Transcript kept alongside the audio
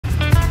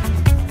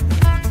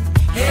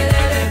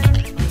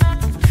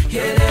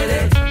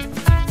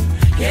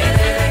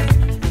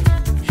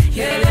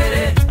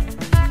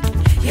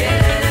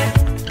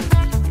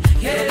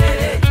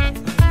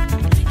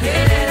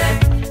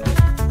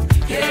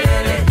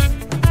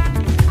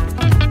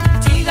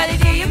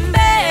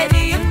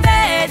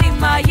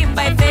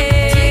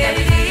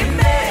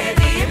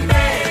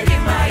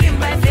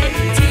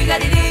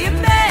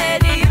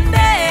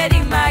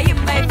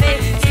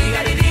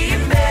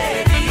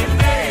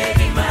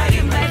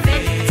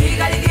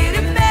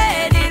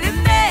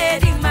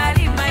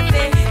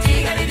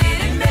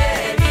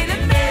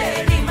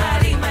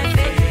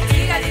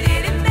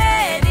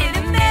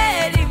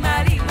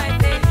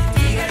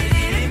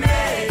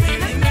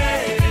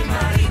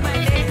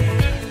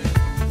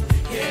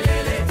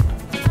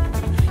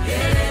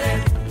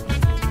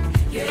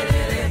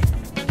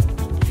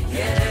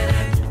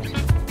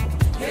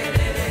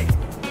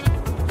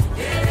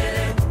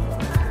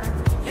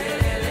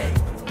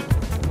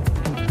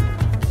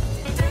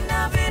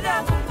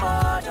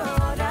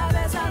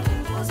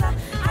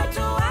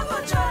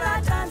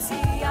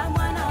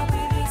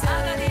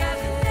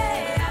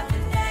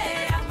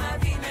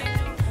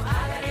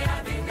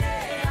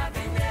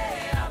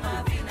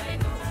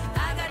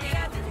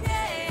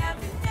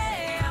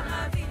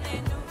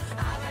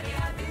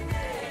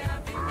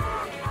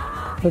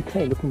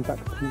Okay, looking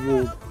back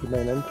towards the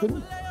main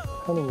entrance,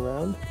 panning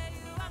round,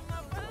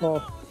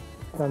 past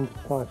standard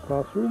 5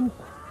 classrooms,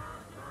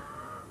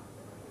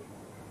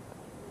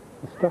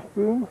 the staff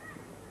room,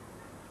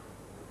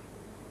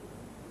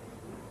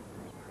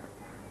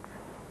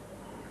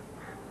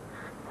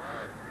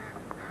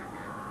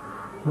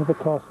 another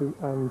classroom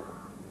and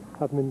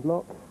admin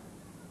block,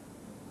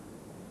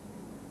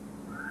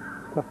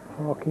 staff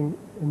parking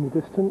in the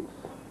distance,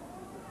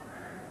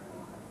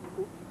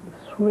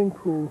 the swimming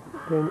pool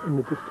again in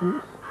the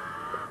distance,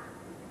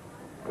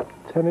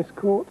 tennis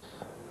courts,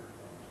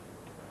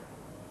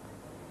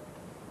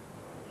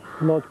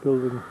 a large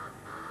building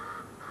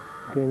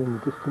again in the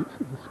distance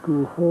of the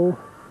school hall,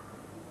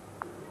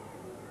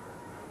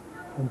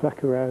 and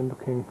back around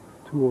looking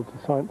towards the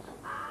science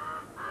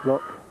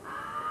block,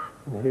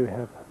 and here we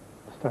have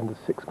the standard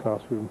 6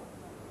 classroom.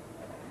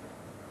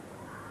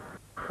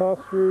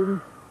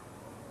 Classroom,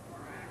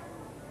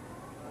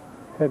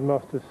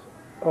 headmaster's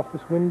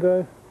office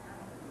window,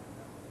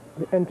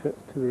 the entrance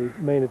to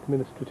the main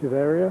administrative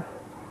area,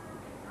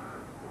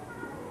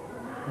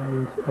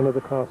 and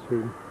another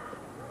classroom.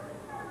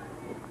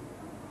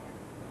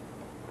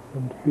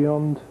 And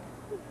beyond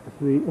is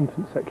the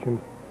infant section.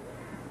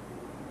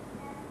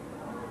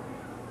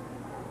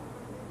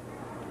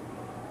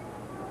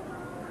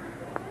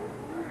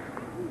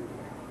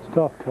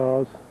 Staff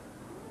cars,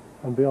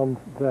 and beyond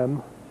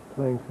them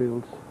playing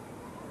fields.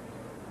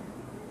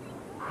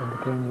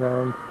 And again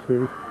round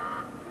to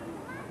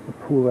the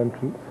pool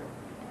entrance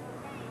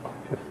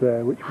just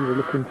there, which we will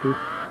look into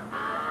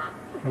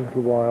in a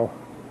little while.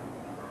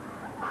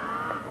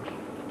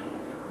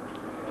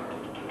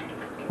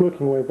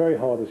 Working away very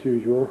hard as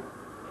usual,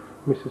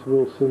 Mrs.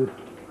 Wilson,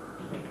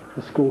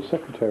 the school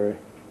secretary.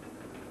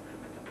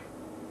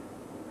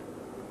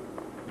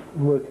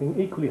 And working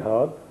equally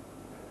hard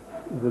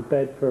with a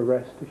bed for a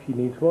rest if she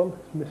needs one,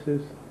 it's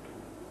Mrs.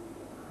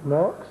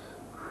 Marks,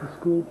 the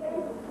school,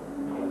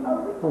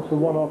 also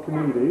one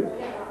Archimedes.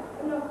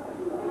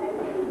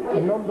 A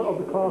number of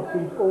the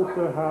classrooms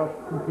also have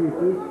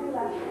computers,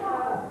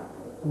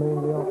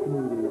 mainly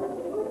Archimedes.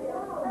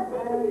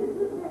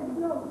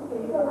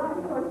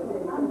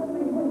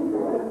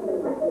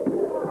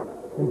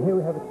 And here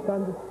we have a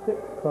standard 6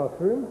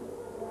 classroom,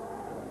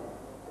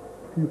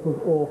 pupils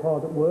all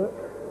hard at work.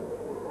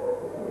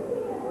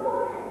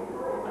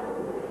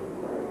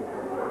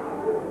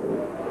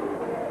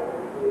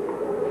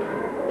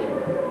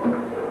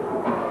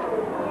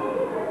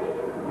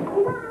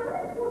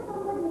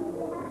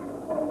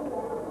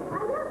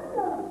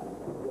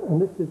 And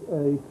this is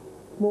a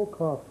small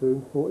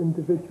classroom for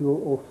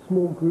individual or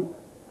small group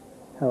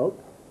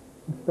help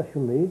and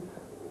special needs.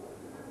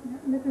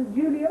 This is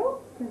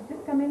Julio, who's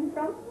just come in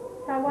from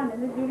Taiwan.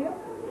 Is it Julio?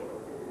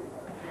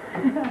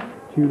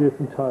 Julio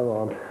from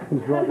Taiwan.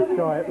 He's rather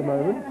shy at the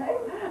moment.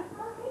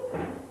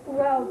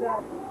 Well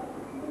done.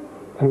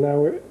 And now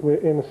we're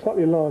in a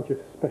slightly larger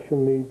special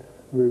needs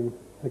room,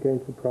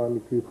 again for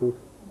primary pupils.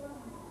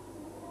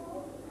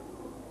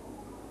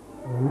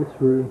 And this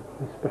room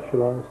is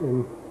specialised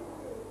in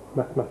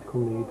mathematical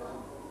needs.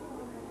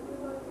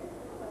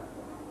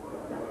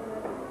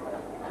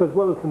 So as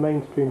well as the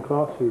mainstream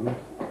classrooms,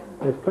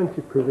 there's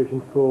plenty of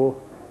provision for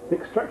the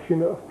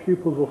extraction of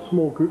pupils or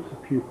small groups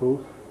of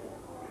pupils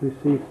to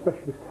receive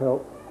specialist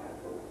help.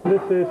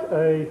 This is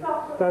a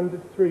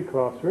standard 3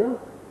 classroom.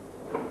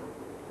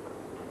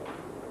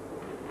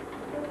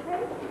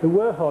 They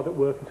were hard at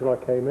work until I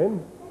came in,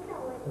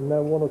 and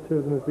now one or two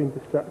of them have been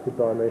distracted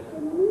by me.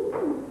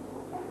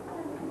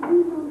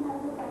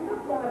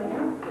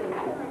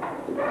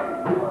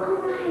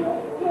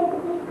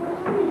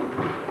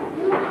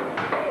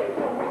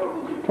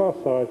 Class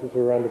sizes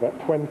are around about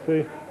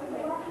 20,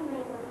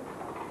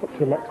 up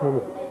to a maximum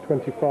of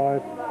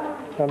 25,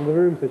 and the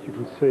rooms, as you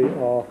can see,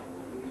 are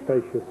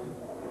spacious.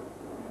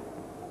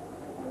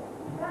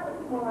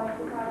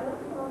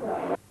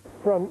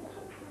 Front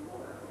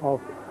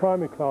of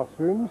primary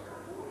classrooms,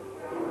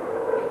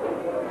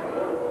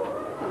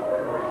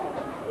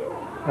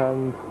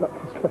 and that's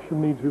the special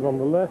needs room on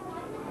the left,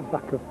 the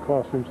back of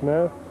classrooms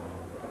now,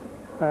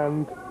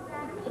 and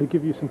to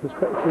give you some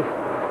perspective,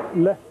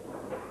 left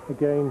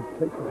again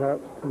takes us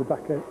out to the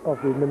back end of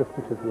the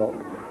administrative block.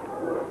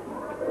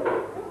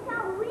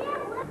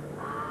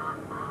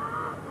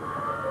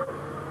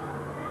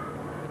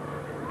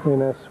 We're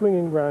now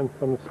swinging round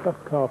from the staff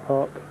car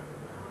park,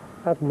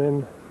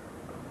 admin,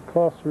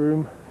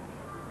 classroom,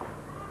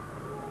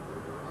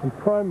 some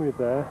primary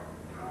there,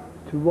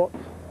 to what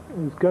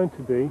is going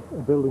to be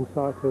a building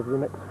site over the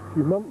next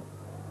few months,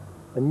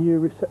 a new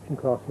reception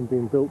classroom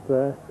being built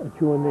there,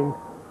 adjoining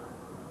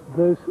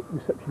those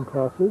reception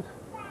classes.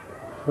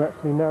 We're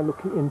actually now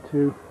looking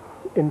into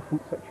the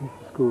infant section of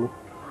the school,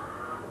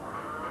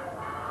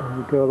 and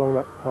we go along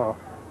that path.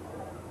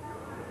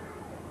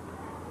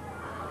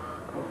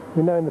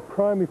 We're now in the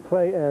primary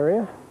play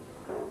area.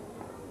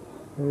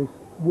 There is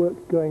work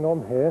going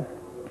on here,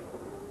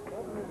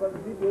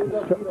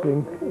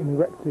 constructing and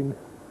erecting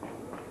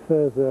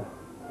further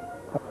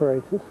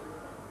apparatus,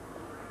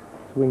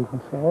 swings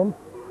and so on.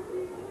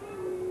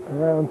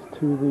 around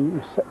to the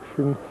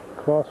reception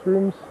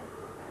classrooms.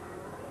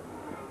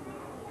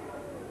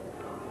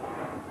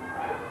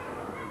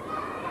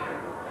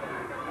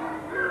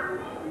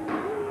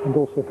 And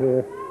also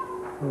here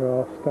there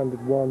are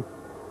standard 1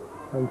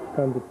 and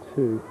standard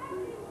 2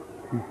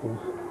 pupils.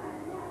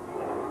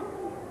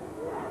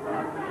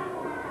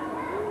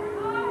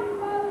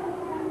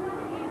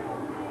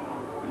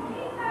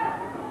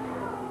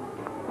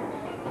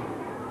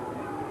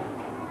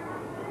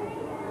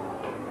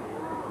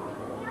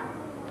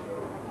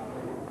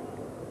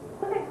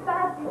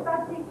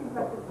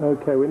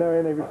 Okay, we're now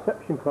in a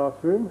reception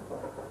classroom.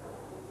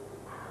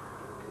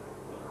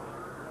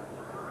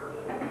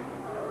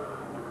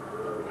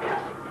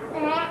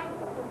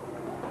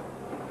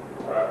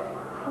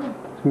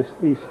 It's Miss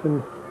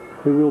Easton,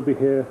 who will be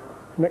here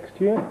next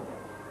year,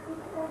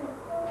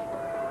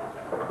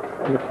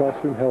 and the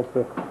classroom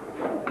helper.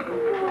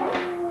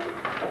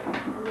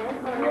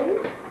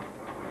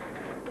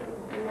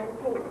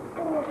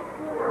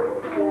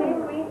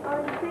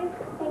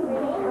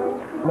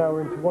 Now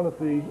we're into one of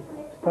the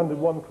standard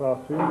 1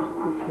 classrooms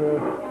which were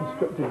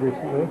constructed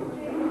recently.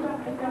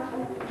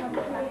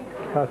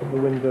 Out of the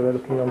window they're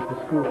looking onto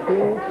the school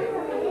field.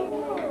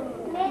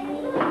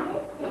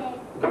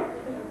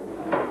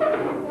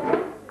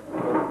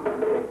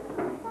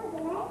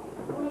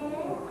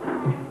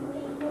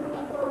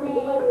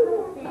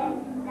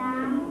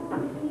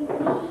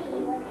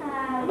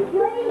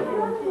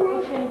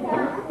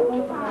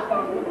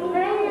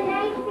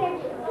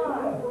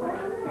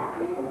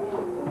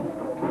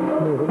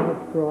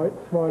 Bright,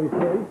 smiley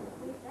face.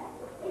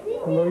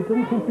 Although he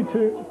doesn't seem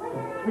to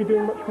be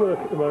doing much work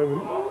at the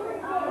moment.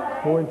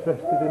 More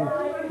interested in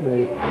me.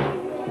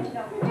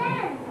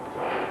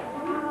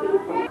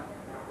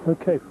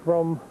 Okay,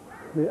 from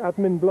the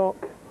admin block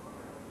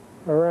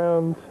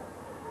around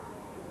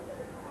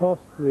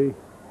past the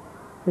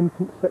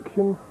infant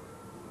section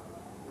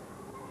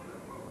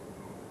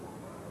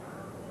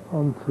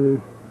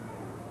onto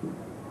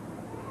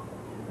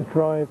the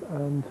drive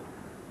and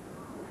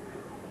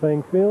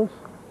playing fields.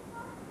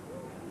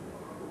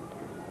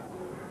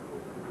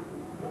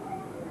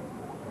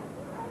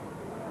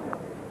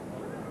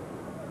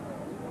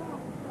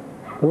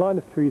 The line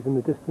of trees in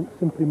the distance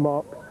simply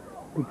marks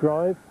the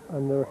drive,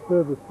 and there are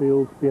further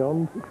fields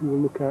beyond which we will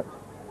look at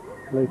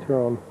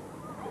later on.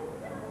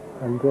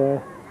 And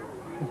there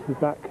is the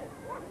back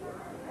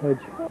edge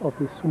of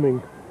the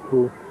swimming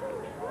pool.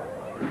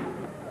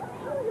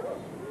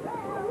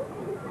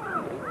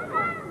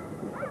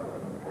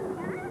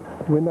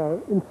 We're now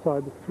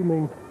inside the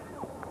swimming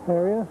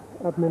area,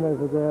 admin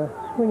over there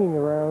swinging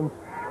around,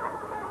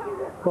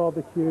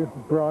 barbecue,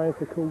 braai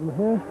they call them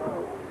here.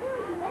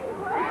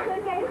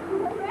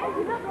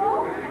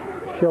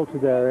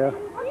 Sheltered area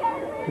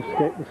to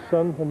escape the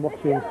sun when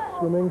watching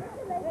swimming.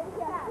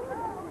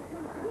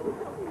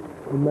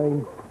 The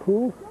main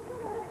pool,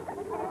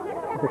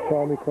 the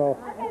primary class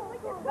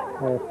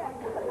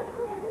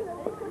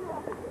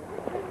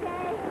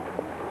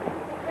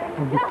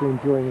obviously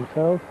enjoying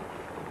themselves.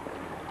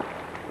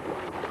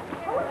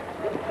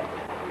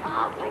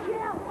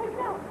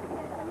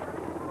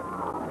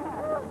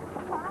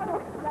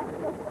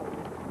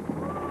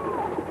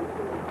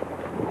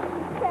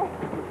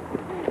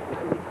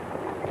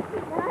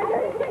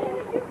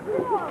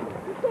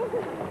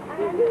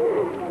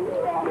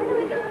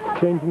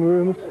 Changing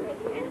rooms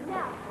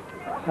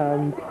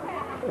and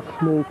a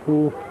small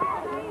pool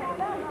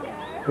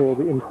for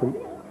the infant,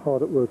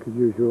 hard at work as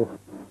usual.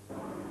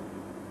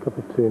 Cup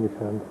of tea in his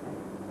hand.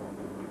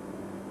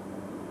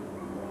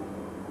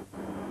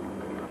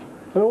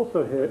 And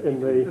also here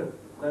in the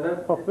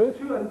office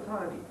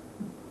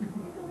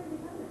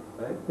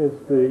is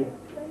the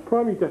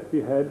primary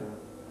deputy head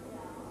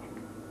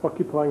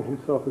occupying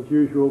himself as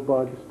usual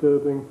by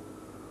disturbing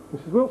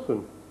Mrs.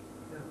 Wilson.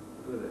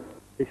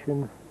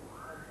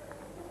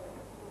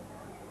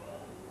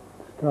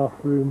 Staff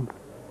room,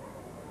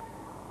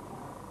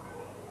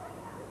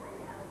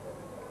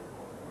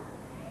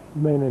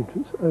 main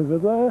entrance over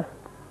there,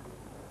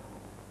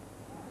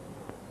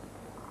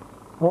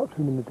 art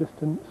room in the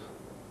distance,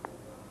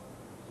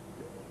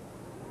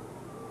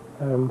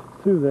 and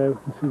through there we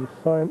can see the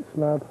science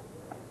lab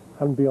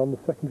and beyond the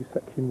secondary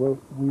section where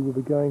we will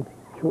be going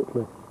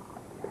shortly.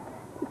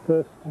 But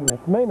first, we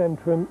have the main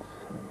entrance,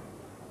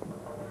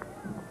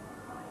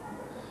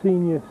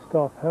 senior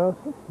staff house,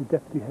 that's the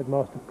deputy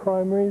headmaster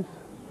primaries.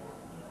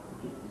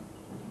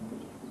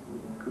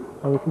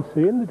 And we can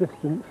see in the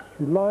distance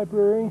the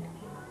library,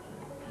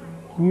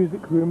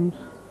 music rooms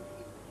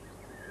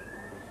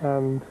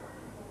and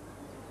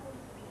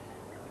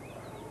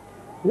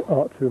the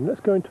art room. Let's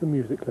go into a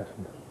music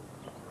lesson.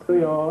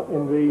 We are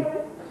in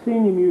the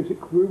senior music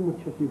room,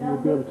 which as you will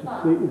be able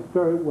to see is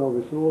very well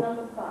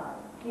resourced.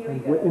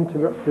 And we're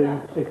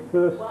interrupting a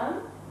first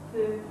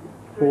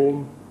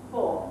form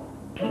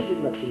music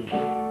lesson.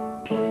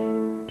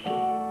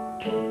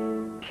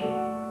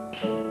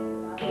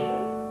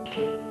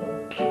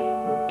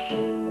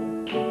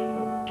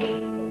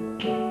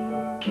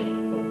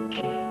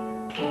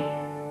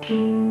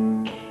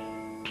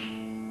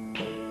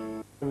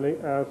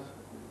 has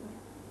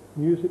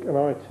music and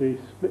IT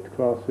split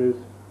classes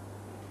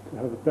to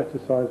have a better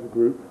size of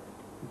group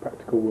for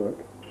practical work.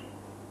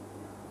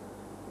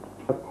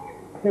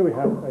 Here we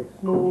have a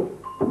small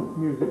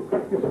music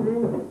practice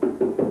room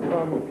for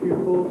primary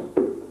pupils,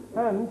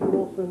 and you'll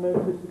also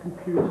notice a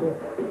computer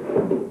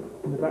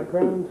in the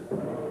background.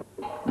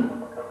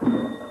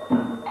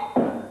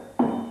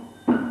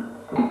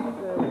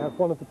 There we have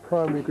one of the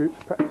primary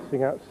groups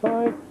practicing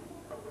outside,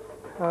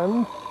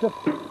 and just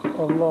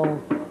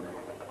along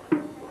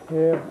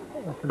here,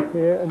 I can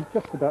hear and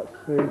just about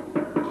see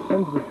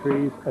under the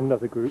trees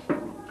another group.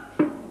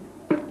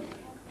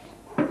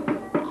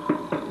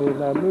 We'll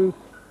now move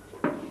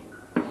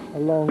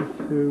along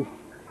to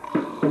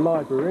the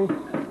library.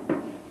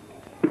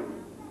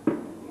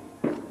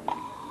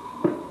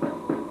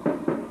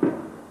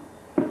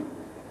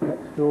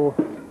 Next door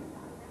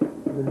to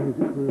the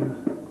music rooms,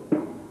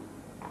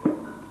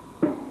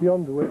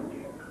 beyond which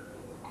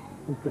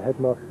is the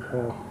headmaster's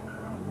house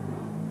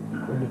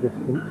in the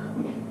distance.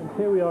 And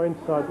here we are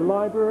inside the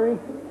library,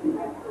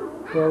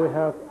 where we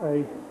have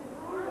a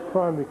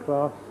primary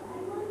class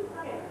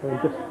who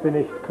have just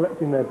finished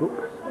collecting their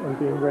books and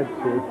being read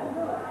to.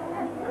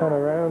 Pan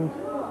around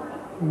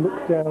and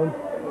look down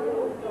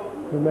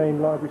the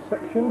main library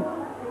section.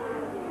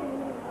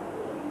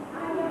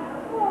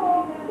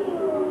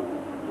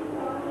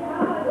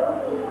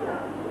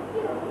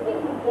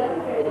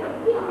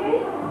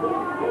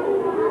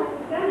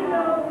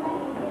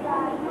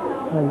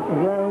 And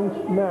around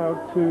now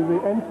to the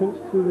entrance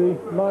to the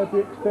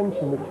library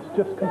extension, which is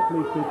just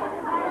completed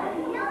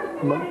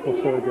a month or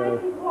so ago.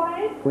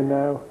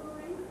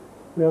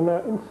 We are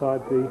now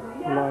inside the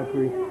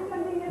library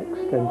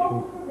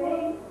extension.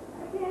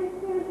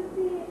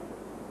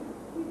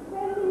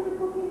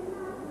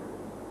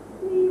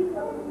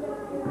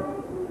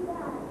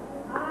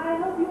 I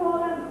hope you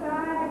all are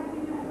back.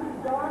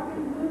 It's dark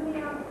and gloomy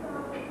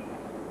outside.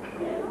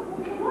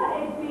 What a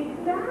big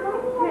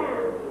town.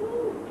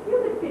 You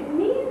could fit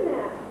me in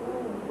there.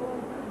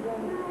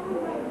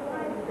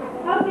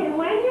 Okay,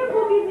 when your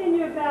book is in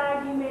your bag,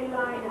 you may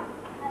line up.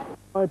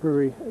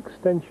 Library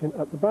extension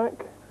at the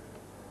back,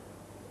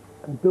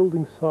 a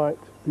building site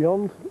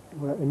beyond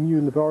where a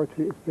new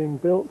laboratory is being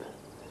built,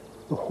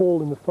 the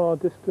hall in the far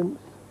distance,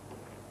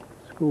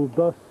 school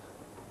bus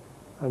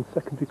and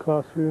secondary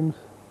classrooms,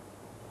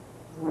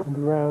 and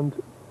around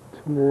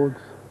towards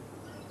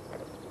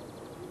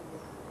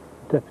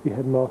the Deputy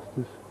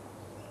Headmaster's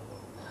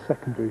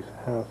secondary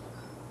house.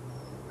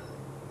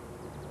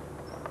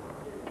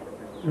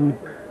 The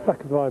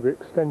back of the library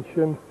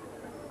extension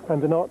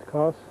and an art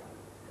class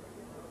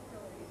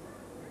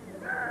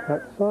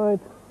outside.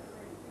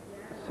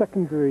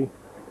 Secondary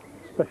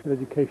special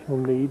educational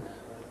needs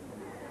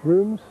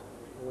rooms.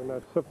 We're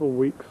now several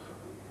weeks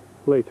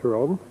later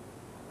on.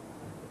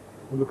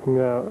 We're looking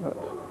now at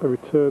a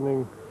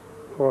returning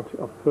party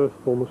of first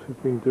formers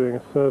who've been doing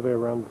a survey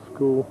around the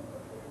school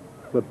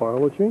for their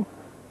biology.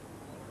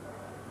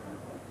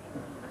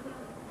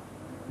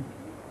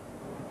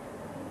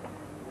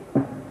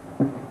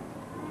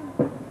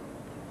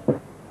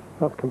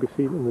 As can be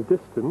seen in the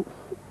distance,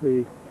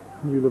 the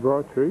new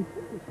laboratory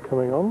is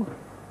coming on.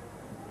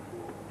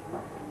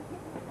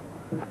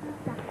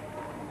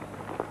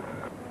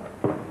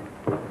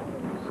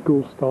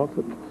 School starts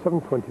at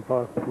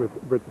 7:25 with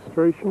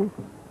registration,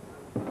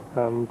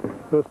 and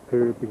first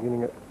period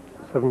beginning at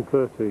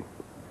 7:30.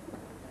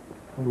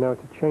 And now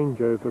to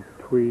change over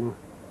between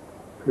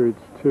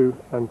periods 2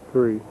 and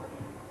 3.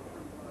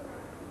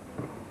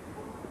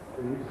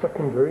 The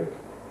secondary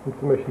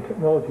information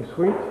technology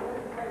suite,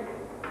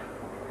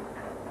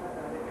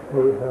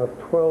 where we have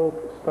 12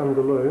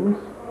 standalones,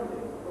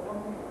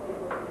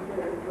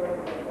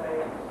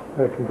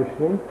 air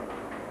conditioning,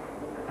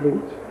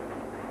 linked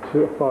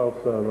to a file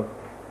server.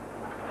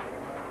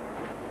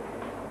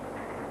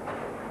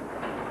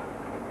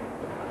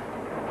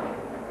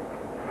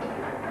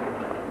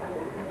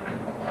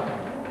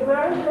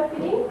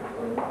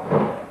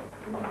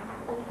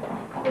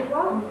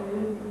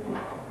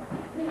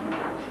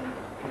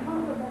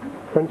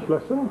 French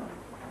lesson.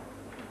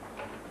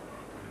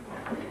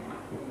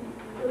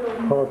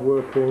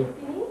 Hard-working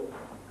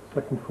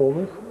second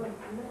formers.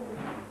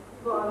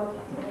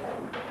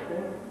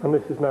 And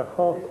this is now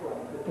half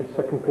a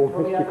second form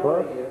history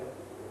class.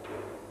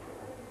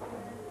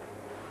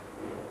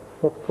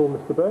 Not at all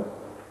Mr. Best.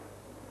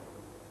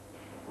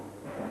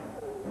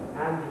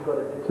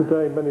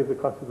 Today many of the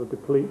classes are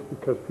deplete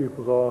because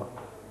pupils are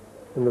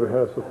in the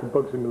rehearsal for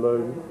Bugsy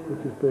Malone,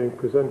 which is being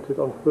presented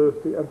on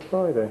Thursday and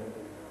Friday.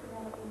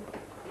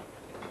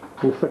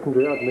 In the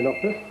secondary admin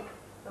office.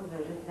 I'm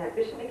going to listen at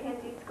Bishop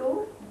Mackenzie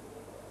School.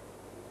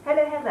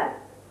 Hello, Heather.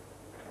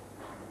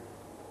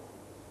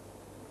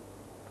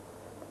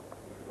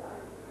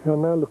 We are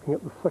now looking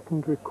at the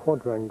secondary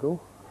quadrangle,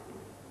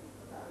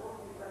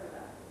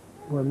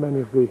 where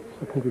many of the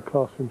secondary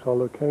classrooms are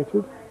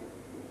located.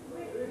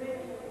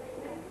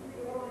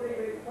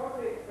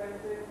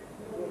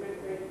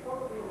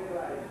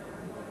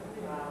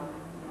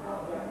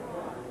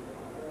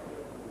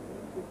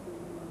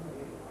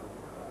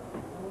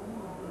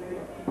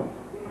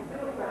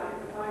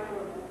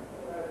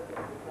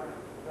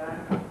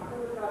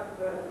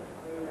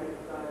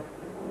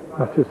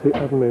 That is the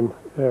admin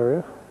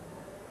area.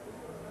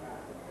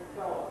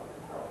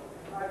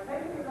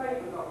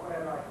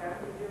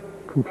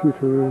 Computer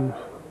rooms.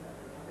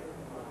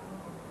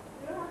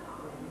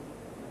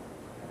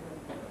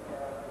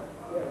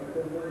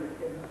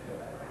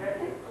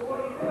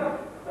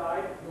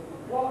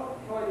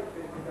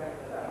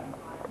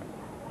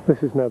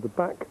 This is now the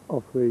back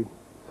of the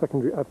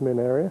secondary admin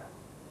area.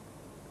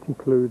 It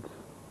includes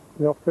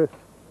the office,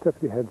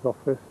 deputy head's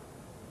office,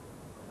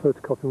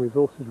 photocopying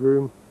resources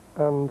room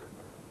and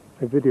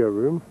a video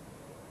room.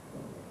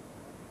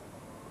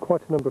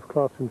 Quite a number of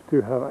classrooms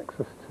do have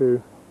access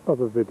to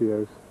other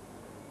videos.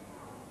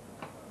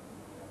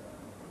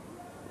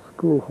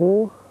 School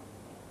hall.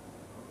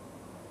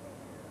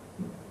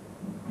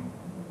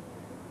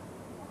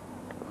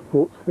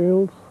 Sports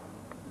fields.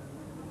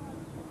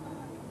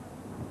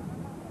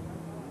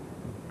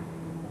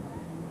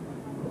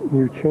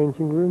 New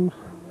changing rooms.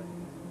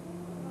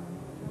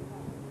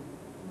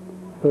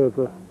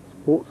 Further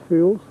sports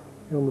fields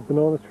beyond the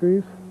banana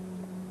trees.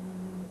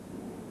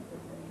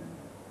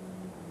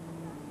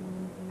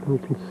 And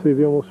you can see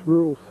the almost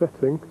rural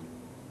setting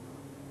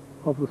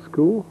of the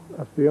school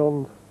as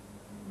beyond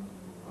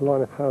a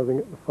line of housing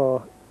at the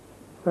far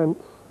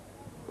fence.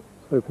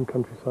 It's open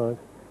countryside.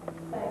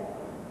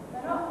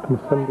 An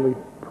assembly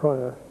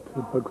prior to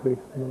Bugsy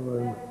and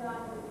Malone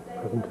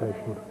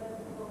presentation.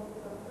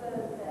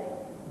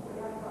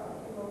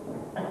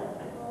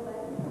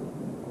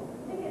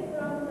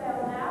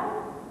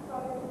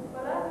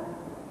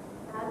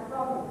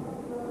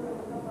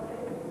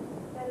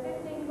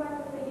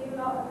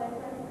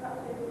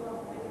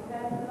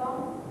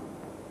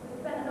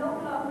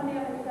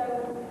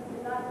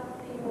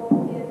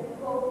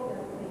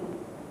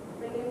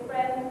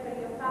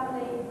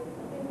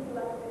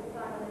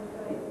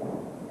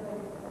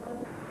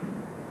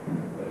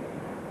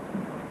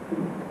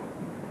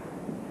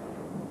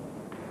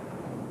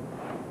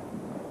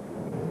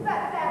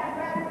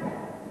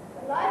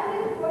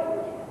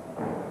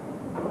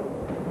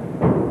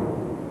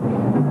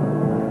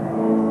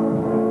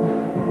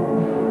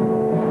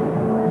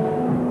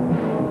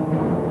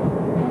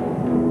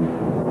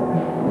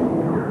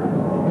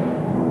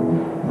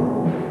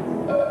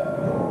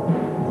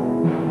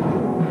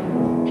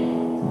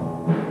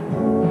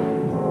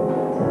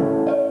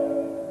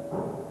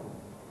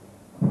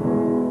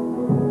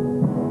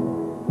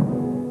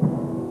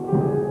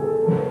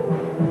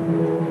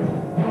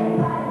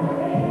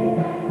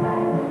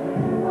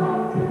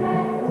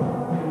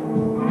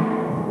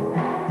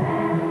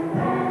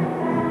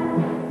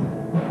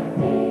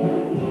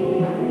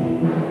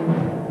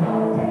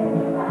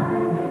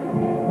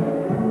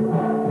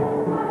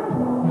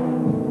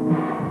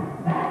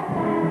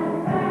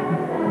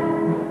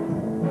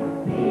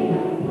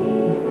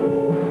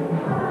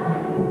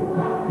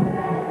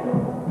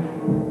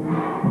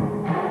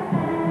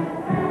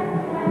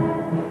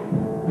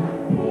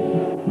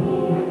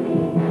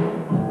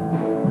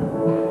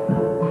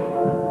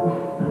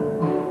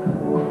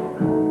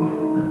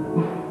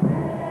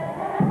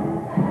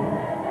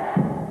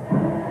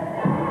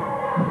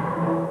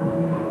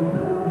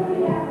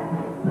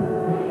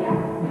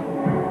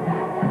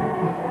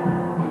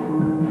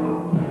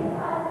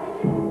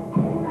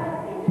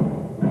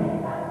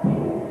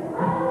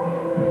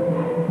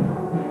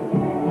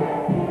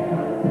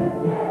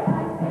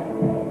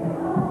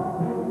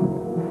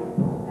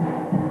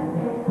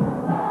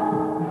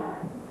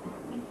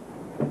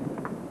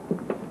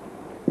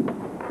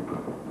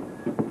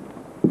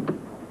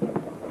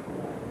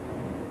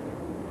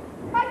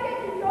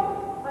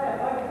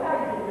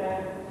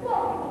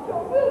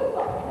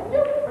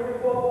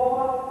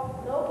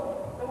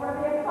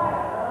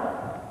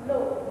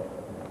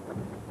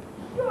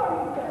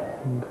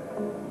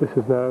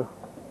 This is now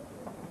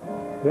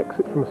the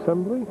exit from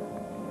assembly.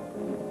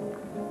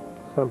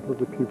 Sample of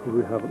the pupils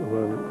we have at the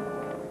moment.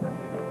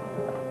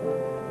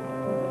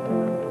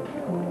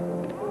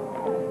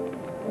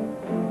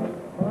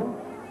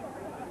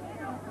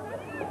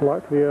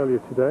 Slightly earlier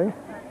today.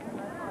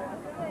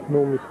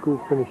 Normally school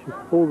finishes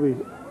for the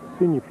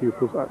senior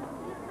pupils at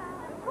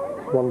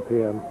 1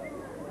 p.m.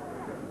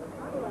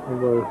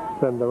 Although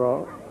then there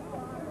are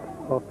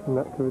afternoon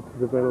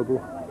activities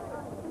available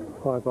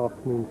 5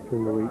 afternoons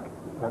during the week.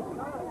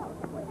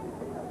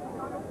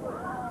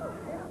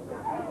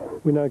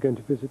 We're now going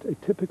to visit a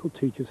typical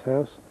teacher's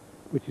house,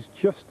 which is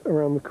just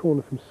around the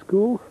corner from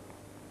school,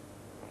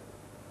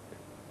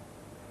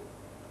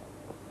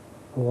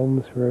 along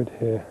this road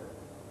here.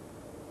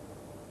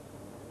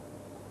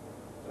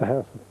 The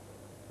house of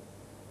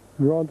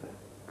Rod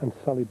and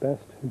Sally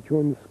Best, who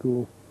joined the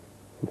school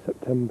in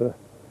September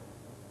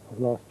of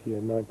last year,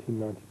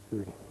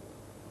 1993.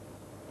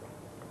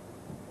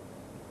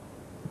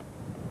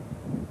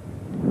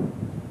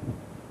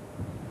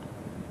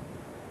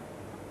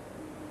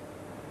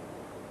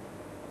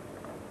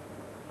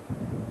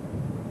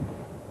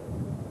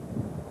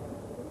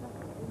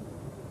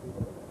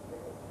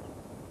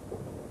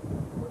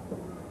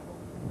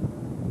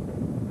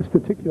 This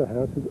particular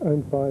house is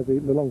owned by the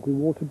Lilongwe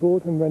Water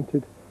Board and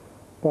rented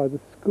by the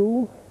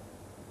school.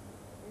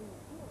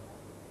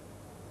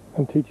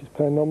 and teachers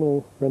pay a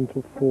nominal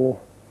rental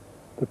for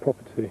the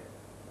property.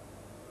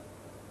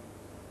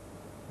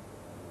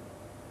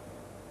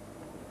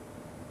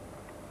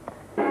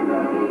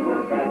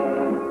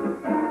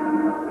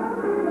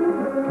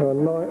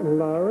 Knight and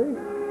Lowry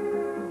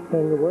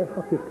staying away,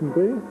 happy as can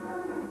be.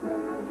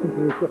 Seems to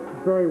have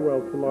adjusted very well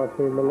to life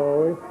in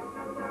Malawi,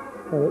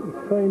 and at the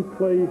same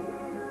play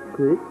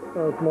group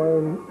as my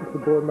own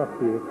little boy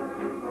Matthew.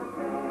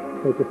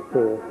 They're just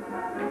 4.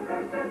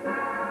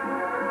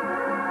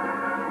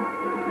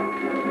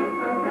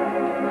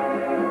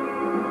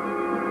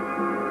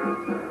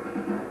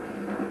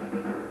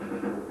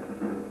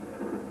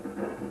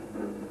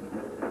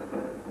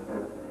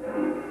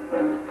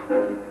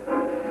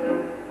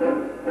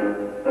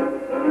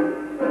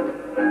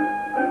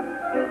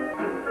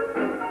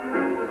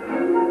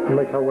 We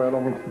make our way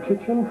along into the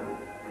kitchen,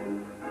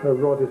 where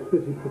Rod is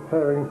busy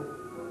preparing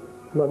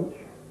lunch.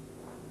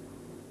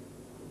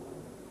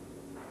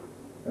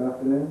 Good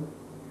afternoon.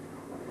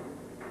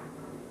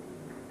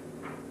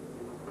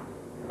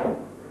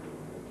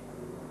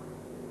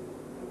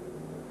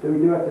 So we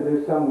do have to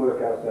do some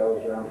work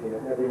ourselves around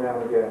here, every now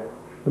and again.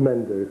 The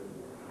men do,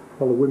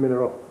 while the women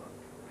are off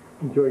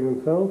enjoying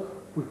themselves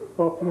with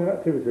afternoon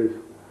activities.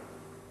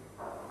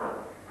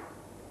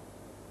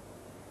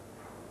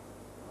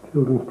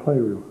 Children's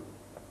playroom.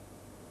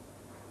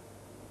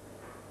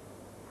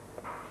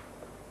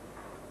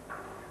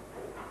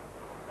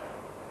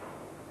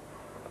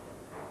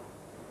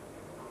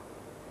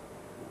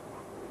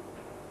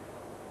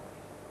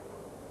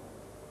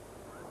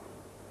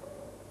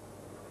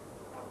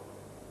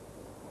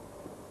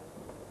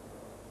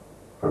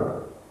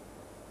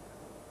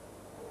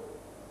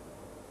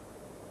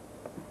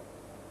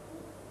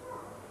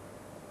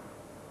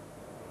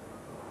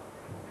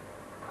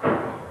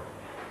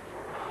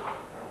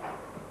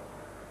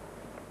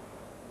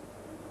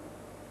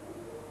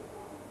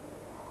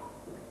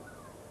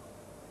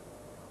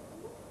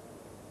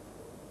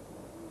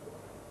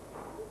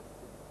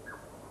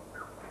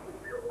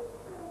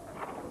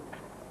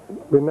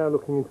 We're now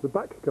looking into the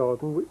back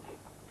garden, which,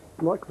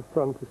 like the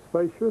front, is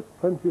spacious,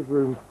 plenty of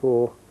room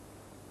for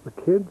the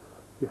kids,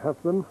 if you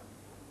have them,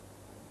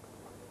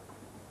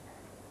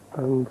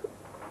 and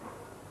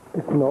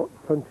if not,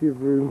 plenty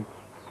of room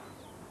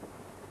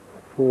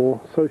for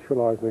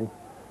socialising.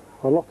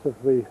 A lot of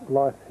the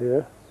life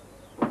here,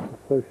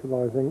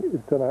 socialising,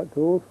 is done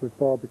outdoors with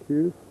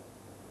barbecues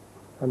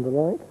and the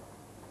like,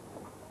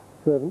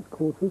 servants'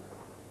 quarters,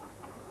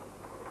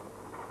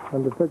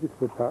 and a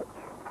vegetable patch,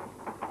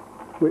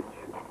 which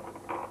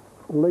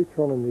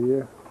later on in the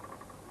year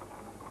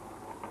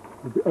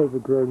will be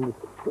overgrown with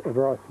a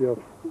variety of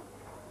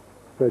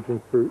veg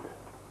and fruit.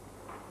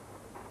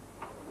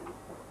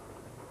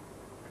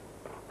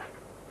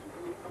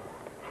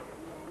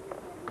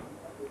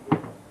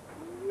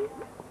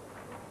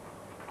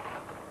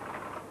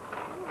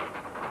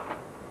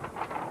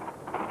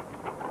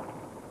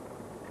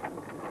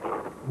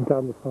 And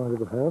down the side of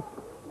the house,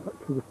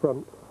 back to the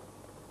front,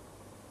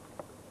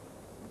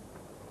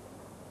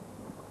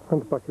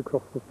 and back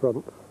across the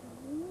front.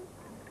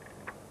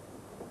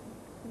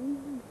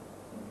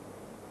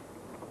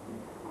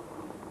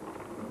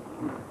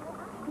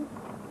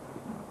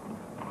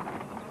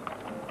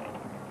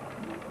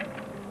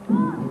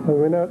 And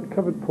we're now at the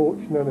covered porch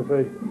known as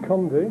a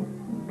condi,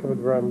 covered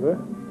veranda,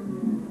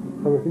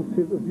 and we can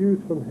see the views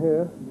from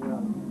here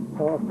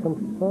are of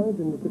countryside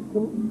in the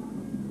distance.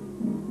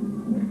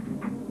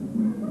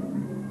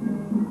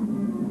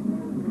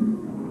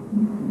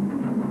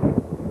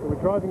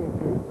 We're driving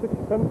into the city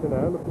centre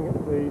now, looking at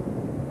the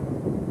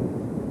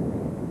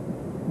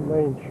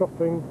main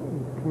shopping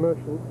and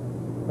commercial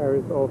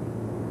areas of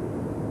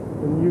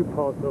the new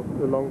part of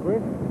Lilongwe.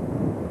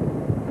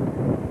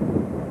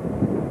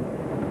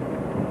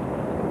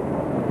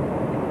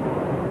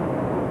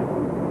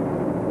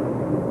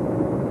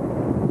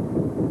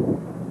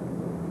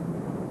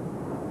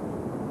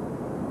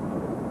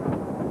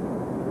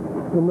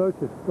 You'll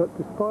notice that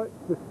despite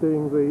this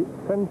being the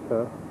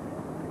centre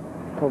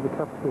of the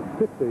capital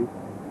city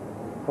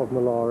of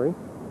Malawi,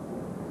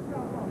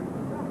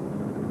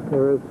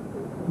 there is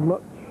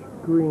much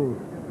green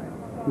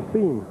to be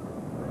seen.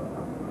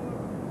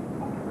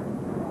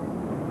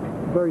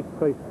 Very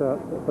spaced out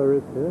that there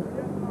is here.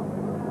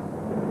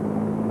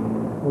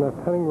 And now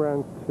panning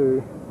round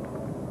to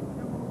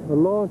the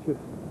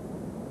largest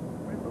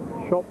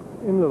shop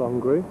in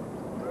Lilongwe,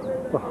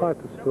 the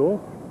hyperstore.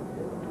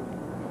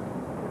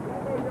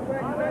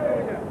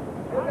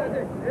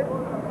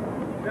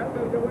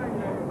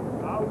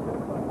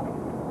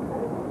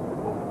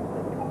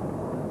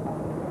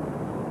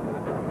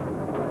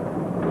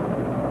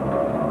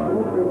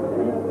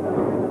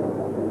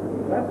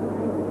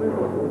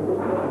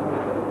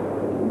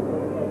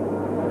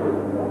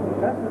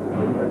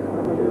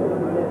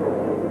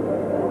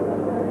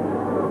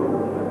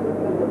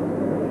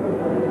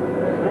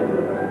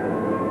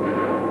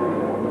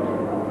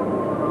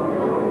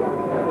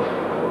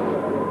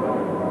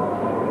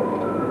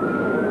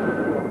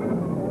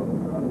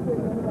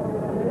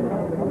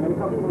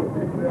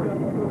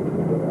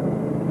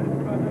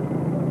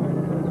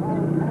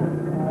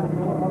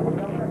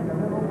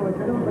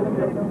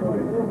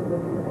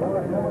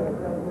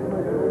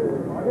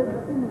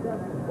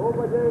 Very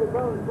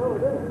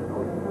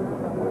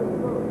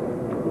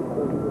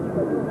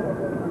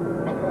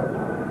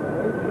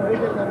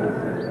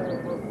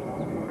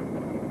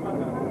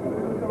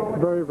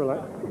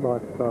relaxed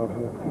lifestyle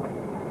here.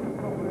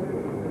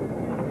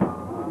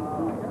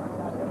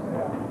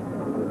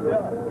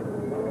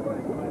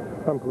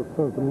 Sample of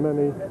some of the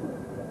many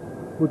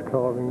wood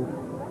carvings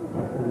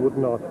and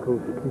wooden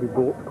articles that can be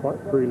bought quite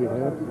freely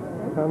here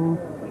and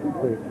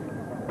cheaply.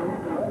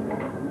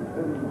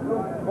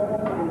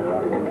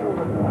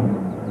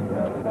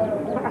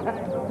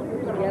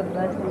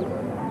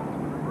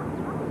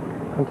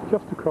 And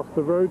just across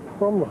the road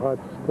from the Hyde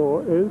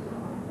store is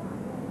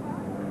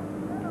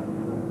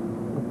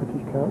the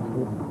British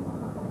Council,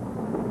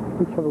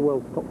 which have a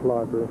well-stocked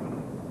library.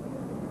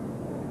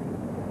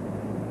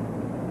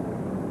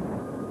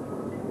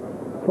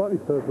 Slightly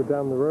further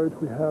down the road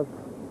we have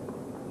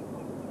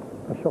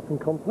a shopping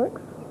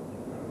complex.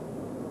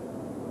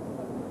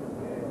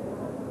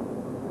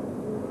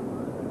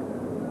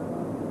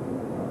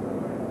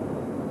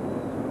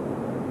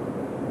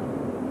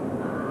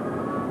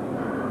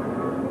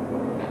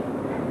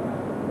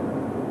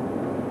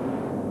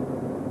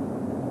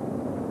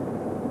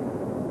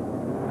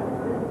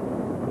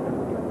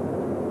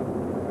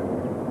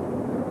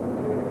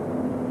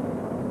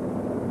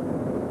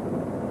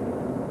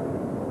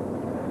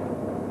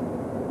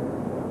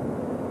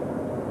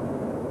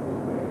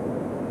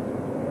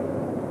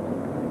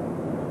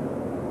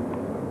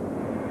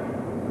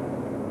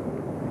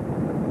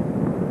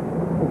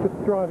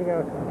 Driving out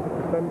of the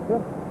city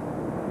centre.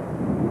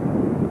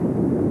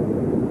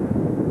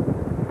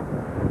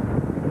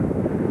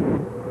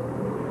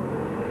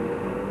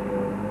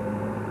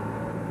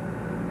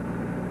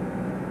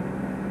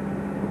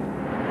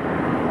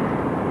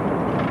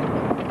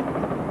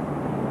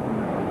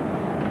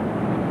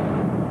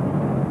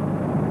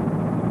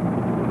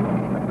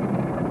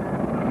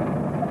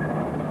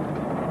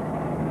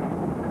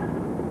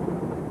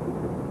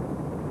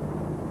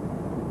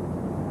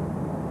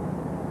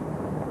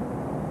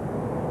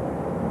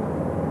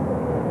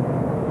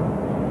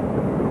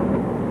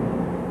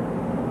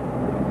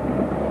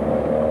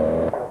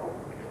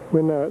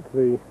 We're now at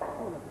the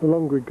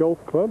Lilongwe Golf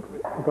Club,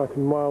 about a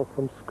mile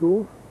from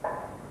school,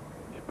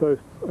 which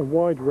boasts a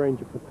wide range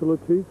of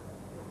facilities,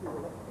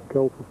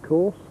 golf of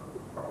course,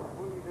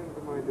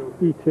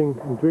 eating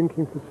and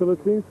drinking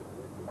facilities,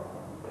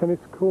 tennis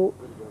courts,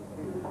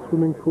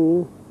 swimming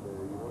pool,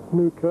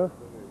 snooker,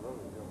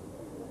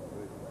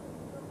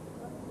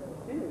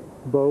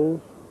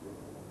 bowls.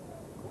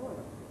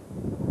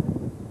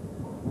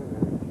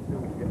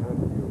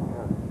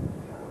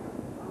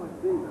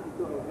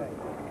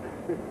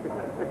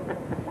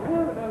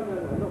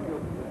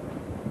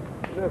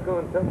 No, go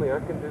on, tell me, I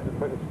can do the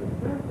punishment.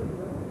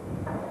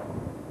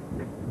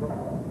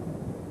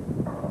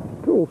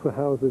 It also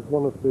houses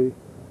one of the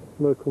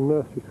local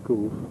nursery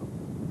schools.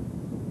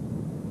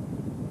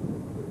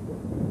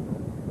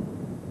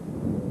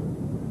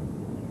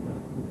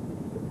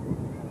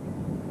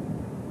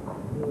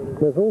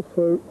 There's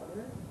also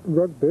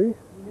rugby,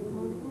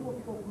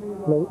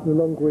 the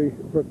Lilongwe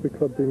Rugby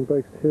Club being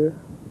based here.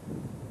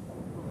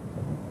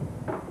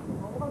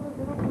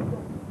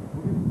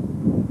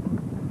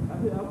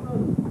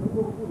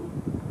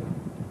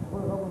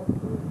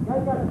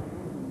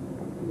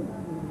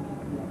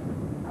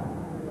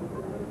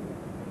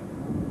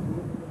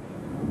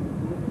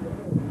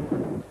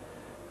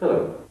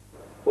 Hello,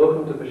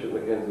 welcome to Bishop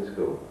Mackenzie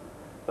School.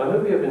 I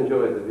hope you have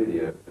enjoyed the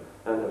video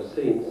and have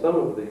seen some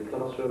of the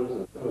classrooms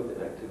and some of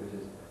the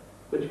activities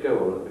which go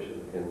on at Bishop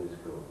Mackenzie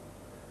School.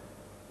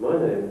 My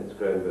name is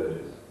Graham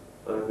Burgess.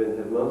 I have been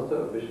headmaster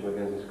of Bishop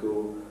Mackenzie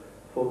School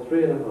for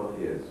 3.5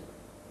 years.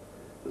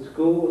 The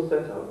school was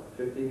set up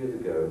 50 years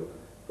ago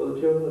for the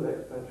children of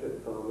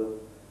expatriate farmers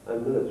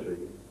and military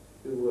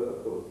who were,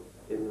 of course,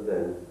 in the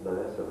then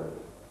Nyasa land.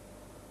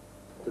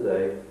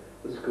 Today,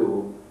 the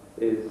school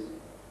is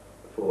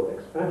for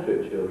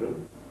expatriate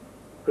children,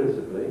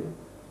 principally,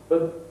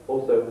 but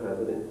also has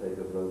an intake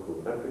of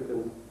local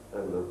Africans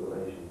and local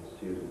Asian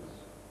students.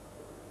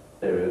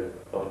 An area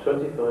of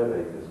 25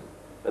 acres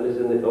and is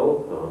in the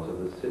old part of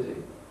the city.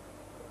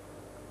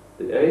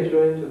 The age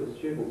range of the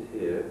students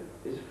here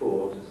is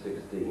 4 to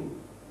 16.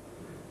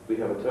 We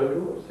have a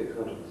total of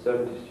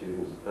 670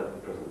 students at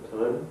the present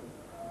time,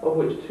 of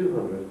which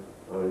 200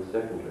 are in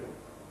secondary.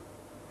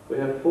 We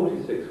have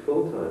 46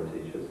 full-time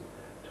teachers,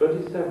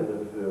 27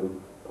 of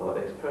whom are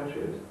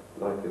expatriate,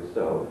 like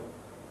yourself,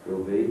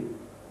 will be,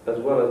 as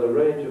well as a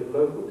range of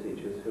local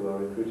teachers who are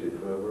recruited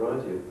for a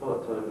variety of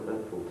part-time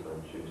and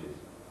full-time duties.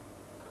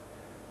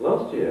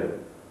 Last year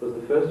was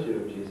the first year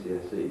of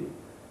GCSE,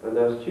 and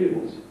our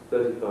students,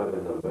 35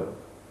 in number,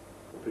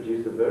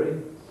 produced a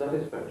very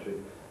satisfactory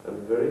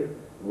and very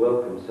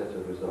welcome set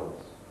of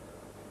results.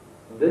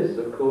 This,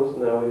 of course,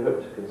 now we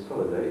hope to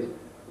consolidate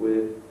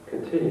with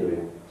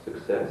continuing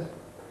success,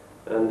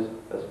 and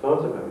as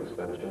part of our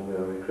expansion we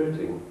are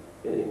recruiting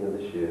in England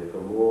this year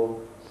for more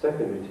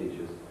secondary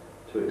teachers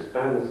to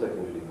expand the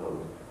secondary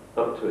department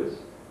up to its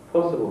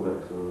possible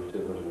maximum of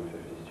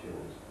 250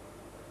 students.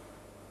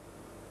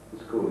 The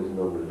school is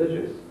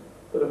non-religious,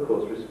 but of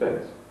course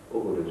respects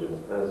all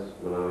religions, as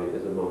Malawi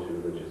is a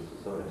multi-religious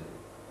society.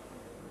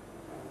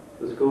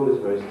 The school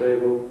is very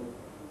stable,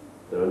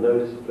 there are no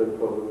discipline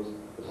problems,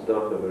 the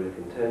staff are very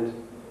content,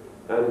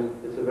 and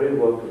it's a very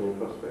welcoming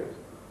prospect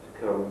to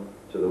come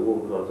to the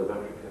warm heart of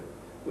Africa,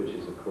 which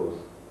is of course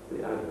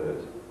the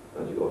advert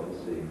that you often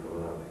see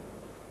from Malawi.